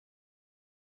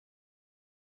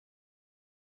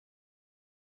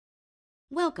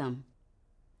Welcome.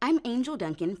 I'm Angel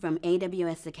Duncan from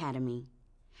AWS Academy.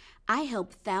 I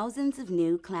help thousands of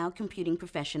new cloud computing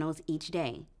professionals each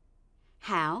day.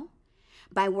 How?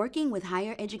 By working with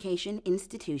higher education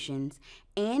institutions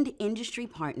and industry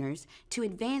partners to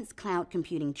advance cloud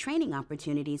computing training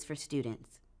opportunities for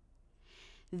students.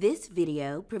 This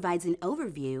video provides an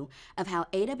overview of how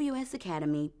AWS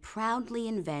Academy proudly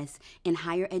invests in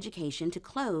higher education to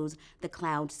close the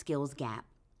cloud skills gap.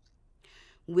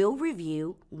 We'll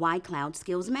review why cloud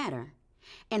skills matter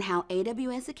and how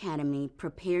AWS Academy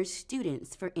prepares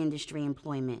students for industry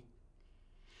employment.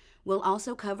 We'll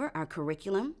also cover our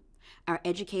curriculum, our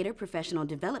educator professional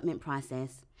development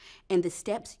process, and the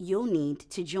steps you'll need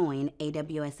to join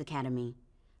AWS Academy.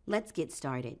 Let's get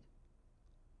started.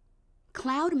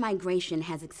 Cloud migration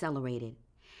has accelerated,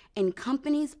 and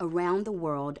companies around the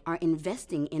world are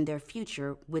investing in their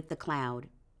future with the cloud.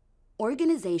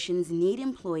 Organizations need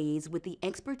employees with the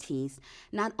expertise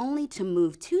not only to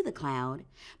move to the cloud,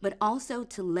 but also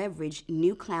to leverage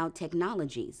new cloud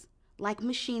technologies like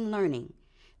machine learning,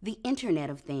 the Internet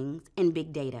of Things, and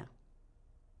big data.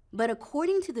 But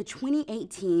according to the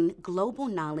 2018 Global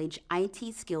Knowledge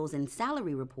IT Skills and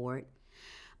Salary Report,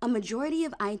 a majority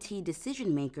of IT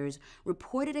decision makers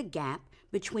reported a gap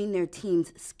between their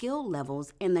team's skill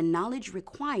levels and the knowledge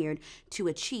required to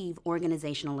achieve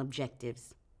organizational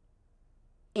objectives.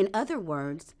 In other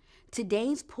words,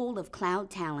 today's pool of cloud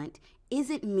talent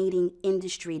isn't meeting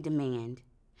industry demand,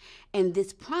 and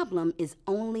this problem is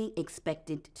only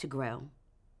expected to grow.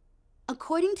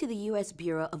 According to the U.S.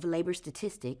 Bureau of Labor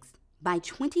Statistics, by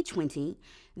 2020,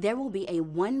 there will be a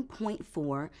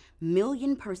 1.4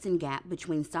 million person gap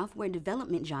between software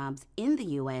development jobs in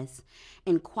the U.S.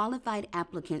 and qualified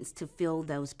applicants to fill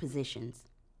those positions.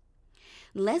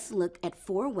 Let's look at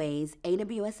 4 ways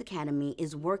AWS Academy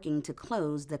is working to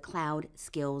close the cloud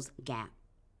skills gap.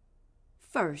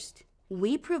 First,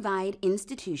 we provide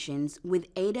institutions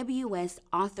with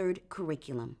AWS-authored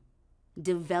curriculum.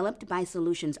 Developed by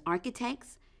solutions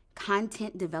architects,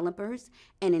 content developers,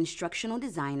 and instructional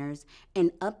designers,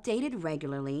 and updated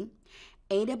regularly,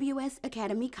 AWS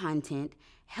Academy content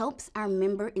helps our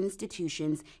member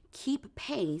institutions keep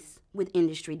pace with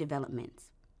industry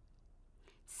developments.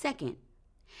 Second,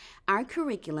 our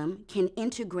curriculum can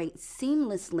integrate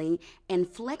seamlessly and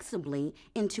flexibly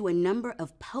into a number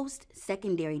of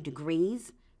post-secondary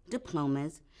degrees,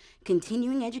 diplomas,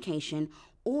 continuing education,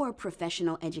 or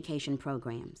professional education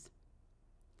programs.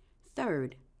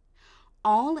 Third,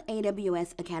 all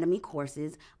AWS Academy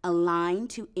courses align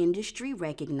to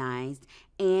industry-recognized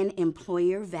and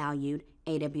employer-valued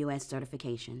AWS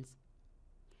certifications.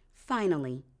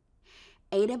 Finally,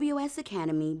 AWS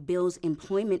Academy builds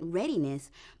employment readiness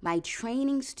by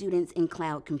training students in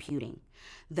cloud computing,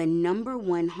 the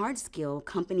 #1 hard skill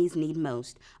companies need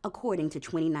most, according to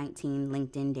 2019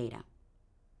 LinkedIn data.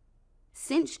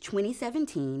 Since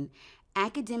 2017,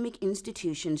 academic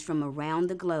institutions from around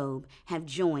the globe have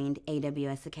joined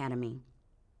AWS Academy.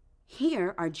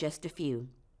 Here are just a few.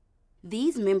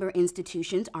 These member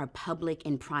institutions are public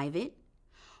and private,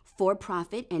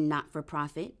 for-profit and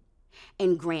not-for-profit,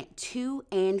 and grant 2-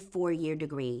 and 4-year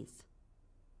degrees.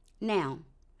 Now,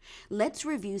 let's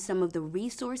review some of the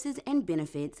resources and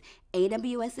benefits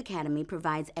AWS Academy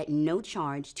provides at no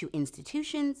charge to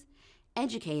institutions,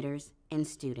 educators, and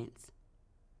students.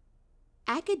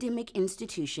 Academic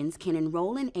institutions can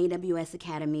enroll in AWS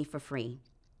Academy for free.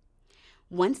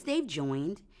 Once they've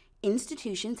joined,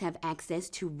 institutions have access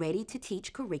to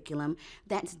ready-to-teach curriculum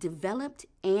that's developed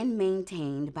and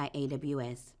maintained by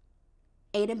AWS.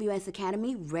 AWS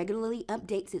Academy regularly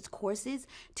updates its courses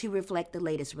to reflect the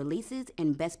latest releases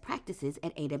and best practices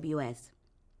at AWS.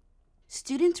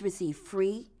 Students receive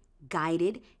free,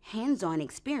 guided, hands-on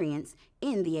experience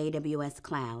in the AWS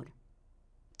cloud.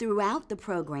 Throughout the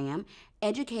program,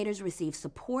 educators receive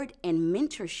support and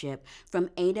mentorship from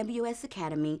AWS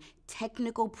Academy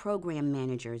technical program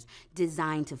managers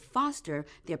designed to foster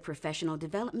their professional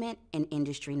development and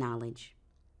industry knowledge.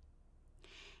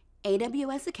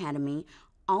 AWS Academy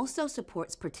also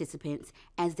supports participants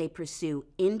as they pursue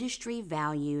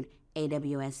industry-valued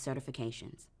AWS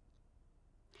certifications.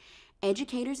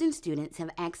 Educators and students have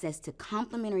access to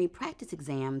complimentary practice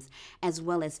exams as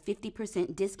well as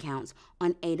 50% discounts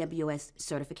on AWS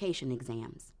certification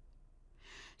exams.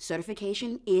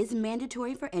 Certification is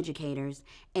mandatory for educators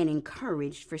and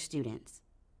encouraged for students.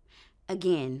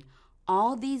 Again,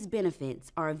 all these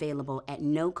benefits are available at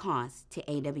no cost to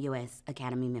AWS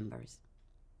Academy members.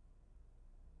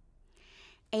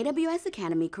 AWS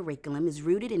Academy curriculum is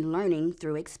rooted in learning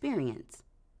through experience.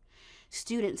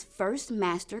 Students first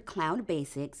master cloud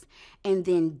basics and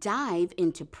then dive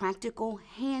into practical,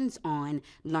 hands-on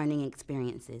learning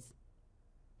experiences.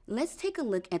 Let's take a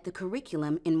look at the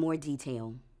curriculum in more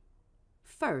detail.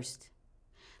 First,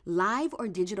 live or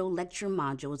digital lecture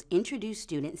modules introduce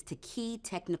students to key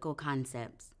technical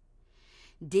concepts.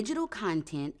 Digital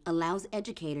content allows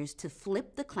educators to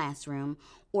flip the classroom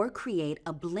or create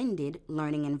a blended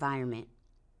learning environment.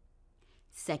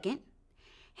 Second,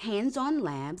 hands-on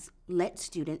labs let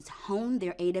students hone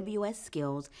their AWS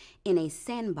skills in a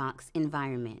sandbox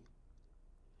environment.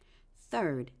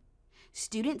 Third,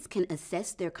 students can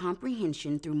assess their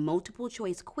comprehension through multiple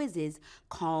choice quizzes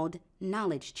called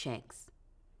knowledge checks.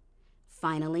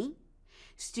 Finally,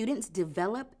 students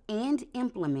develop and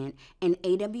implement an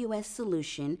AWS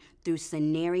solution through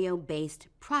scenario-based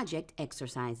project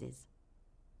exercises.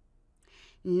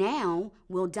 Now,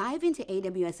 we'll dive into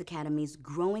AWS Academy's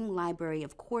growing library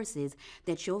of courses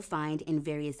that you'll find in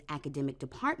various academic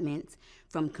departments,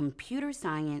 from computer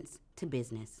science to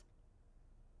business.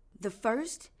 The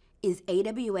first is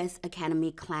AWS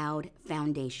Academy Cloud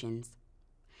Foundations.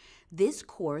 This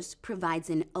course provides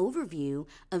an overview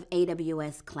of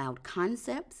AWS cloud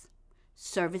concepts,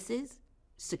 services,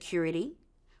 security,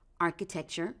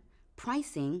 architecture,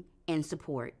 pricing, and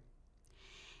support.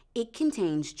 It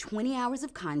contains 20 hours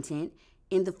of content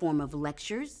in the form of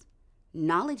lectures,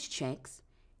 knowledge checks,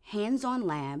 hands-on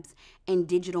labs, and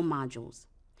digital modules,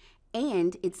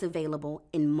 and it's available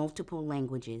in multiple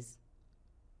languages.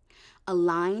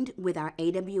 Aligned with our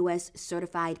AWS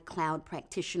Certified Cloud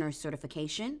Practitioner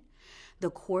certification, the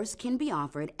course can be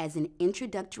offered as an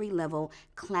introductory level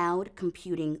cloud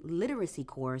computing literacy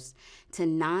course to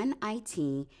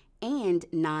non-IT and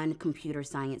non-computer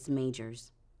science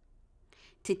majors.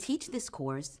 To teach this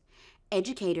course,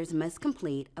 educators must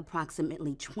complete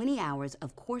approximately 20 hours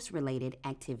of course-related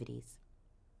activities.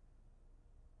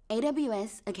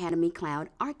 AWS Academy Cloud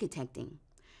Architecting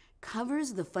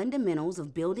covers the fundamentals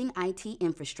of building IT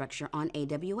infrastructure on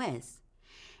AWS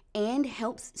and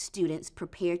helps students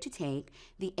prepare to take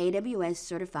the AWS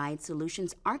Certified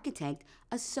Solutions Architect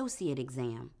Associate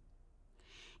exam.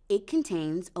 It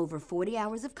contains over 40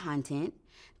 hours of content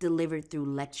delivered through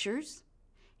lectures,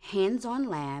 hands-on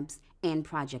labs, and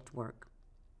project work.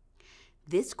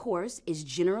 This course is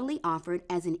generally offered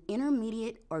as an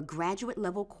intermediate or graduate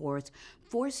level course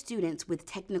for students with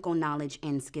technical knowledge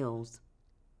and skills.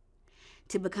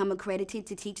 To become accredited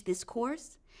to teach this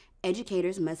course,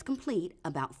 educators must complete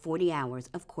about 40 hours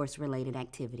of course-related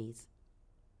activities.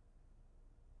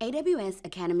 AWS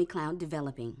Academy Cloud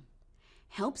Developing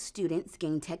helps students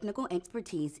gain technical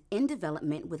expertise in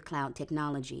development with cloud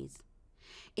technologies.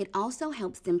 It also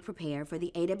helps them prepare for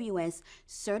the AWS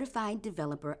Certified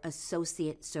Developer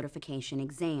Associate Certification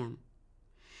exam.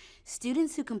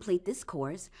 Students who complete this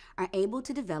course are able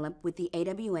to develop with the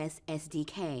AWS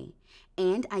SDK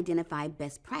and identify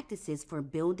best practices for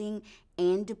building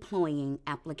and deploying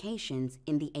applications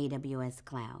in the AWS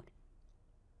cloud.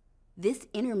 This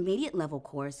intermediate level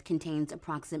course contains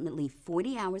approximately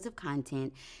 40 hours of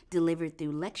content delivered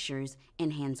through lectures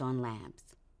and hands-on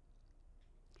labs.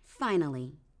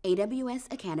 Finally,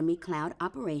 AWS Academy Cloud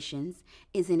Operations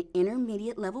is an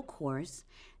intermediate level course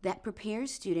that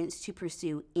prepares students to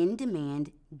pursue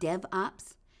in-demand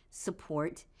DevOps,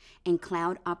 support, and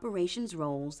cloud operations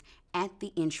roles at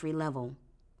the entry level.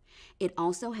 It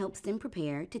also helps them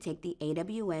prepare to take the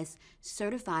AWS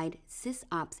Certified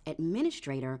SysOps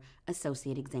Administrator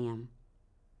Associate exam.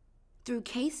 Through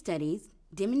case studies,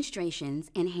 demonstrations,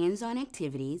 and hands-on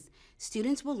activities,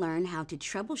 students will learn how to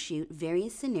troubleshoot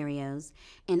various scenarios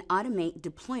and automate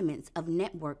deployments of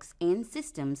networks and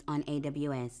systems on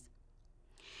AWS.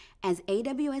 As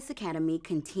AWS Academy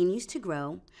continues to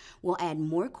grow, we'll add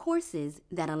more courses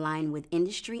that align with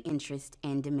industry interest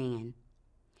and demand.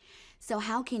 So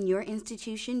how can your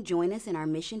institution join us in our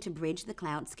mission to bridge the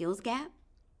cloud skills gap?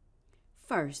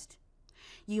 First,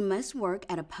 you must work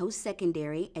at a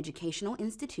post-secondary educational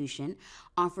institution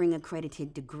offering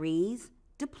accredited degrees,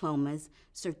 diplomas,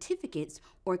 certificates,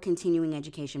 or continuing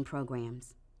education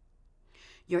programs.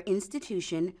 Your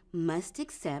institution must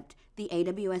accept the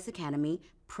AWS Academy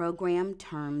program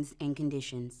terms and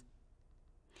conditions.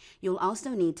 You'll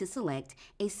also need to select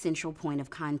a central point of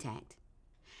contact.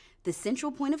 The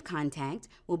central point of contact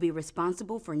will be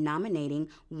responsible for nominating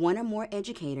one or more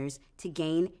educators to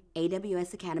gain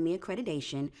AWS Academy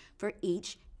accreditation for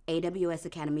each AWS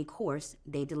Academy course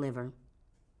they deliver.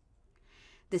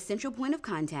 The central point of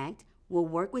contact will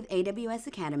work with AWS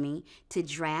Academy to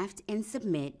draft and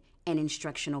submit an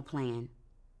instructional plan.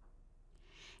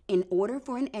 In order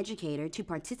for an educator to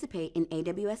participate in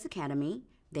AWS Academy,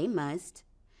 they must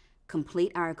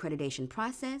complete our accreditation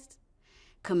process,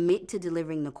 commit to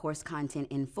delivering the course content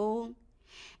in full,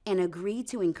 and agree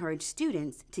to encourage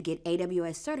students to get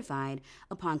AWS certified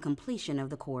upon completion of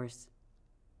the course.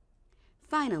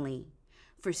 Finally,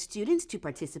 for students to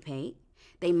participate,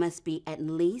 they must be at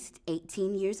least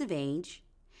 18 years of age,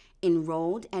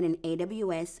 enrolled at an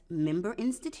AWS member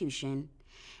institution,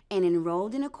 and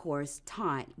enrolled in a course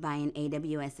taught by an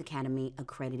AWS Academy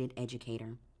accredited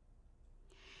educator.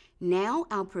 Now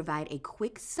I'll provide a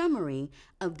quick summary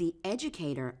of the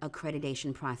educator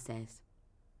accreditation process.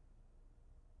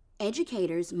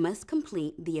 Educators must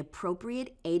complete the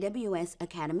appropriate AWS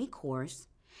Academy course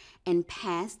and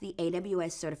pass the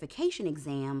AWS certification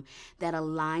exam that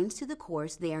aligns to the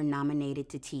course they are nominated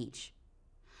to teach.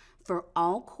 For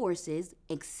all courses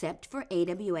except for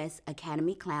AWS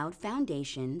Academy Cloud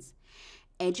Foundations,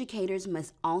 educators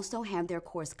must also have their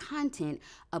course content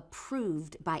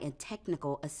approved by a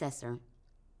technical assessor.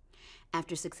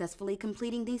 After successfully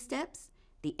completing these steps,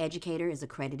 the educator is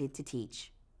accredited to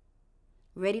teach.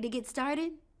 Ready to get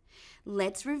started?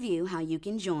 Let's review how you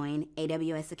can join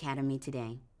AWS Academy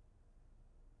today.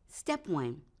 Step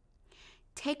 1.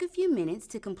 Take a few minutes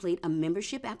to complete a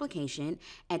membership application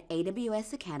at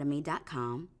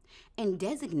awsacademy.com and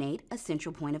designate a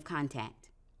central point of contact.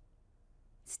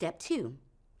 Step 2.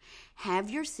 Have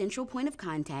your central point of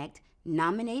contact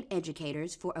nominate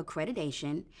educators for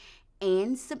accreditation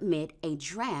and submit a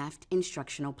draft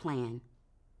instructional plan.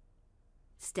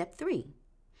 Step 3.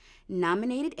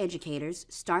 Nominated educators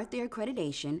start their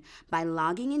accreditation by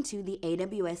logging into the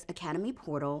AWS Academy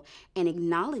portal and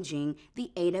acknowledging the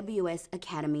AWS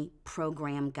Academy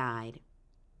Program Guide.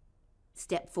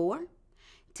 Step 4.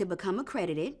 To become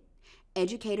accredited,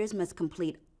 educators must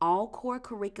complete all core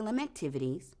curriculum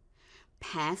activities,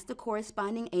 pass the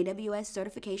corresponding AWS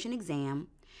certification exam,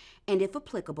 and if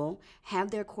applicable,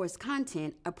 have their course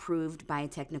content approved by a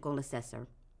technical assessor.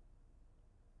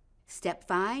 Step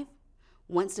 5.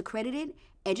 Once accredited,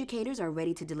 educators are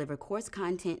ready to deliver course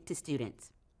content to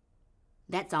students.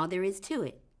 That's all there is to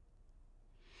it.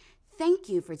 Thank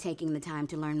you for taking the time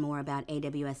to learn more about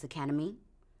AWS Academy.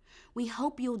 We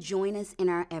hope you'll join us in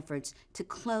our efforts to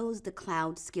close the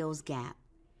cloud skills gap,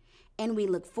 and we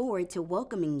look forward to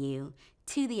welcoming you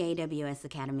to the AWS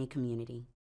Academy community.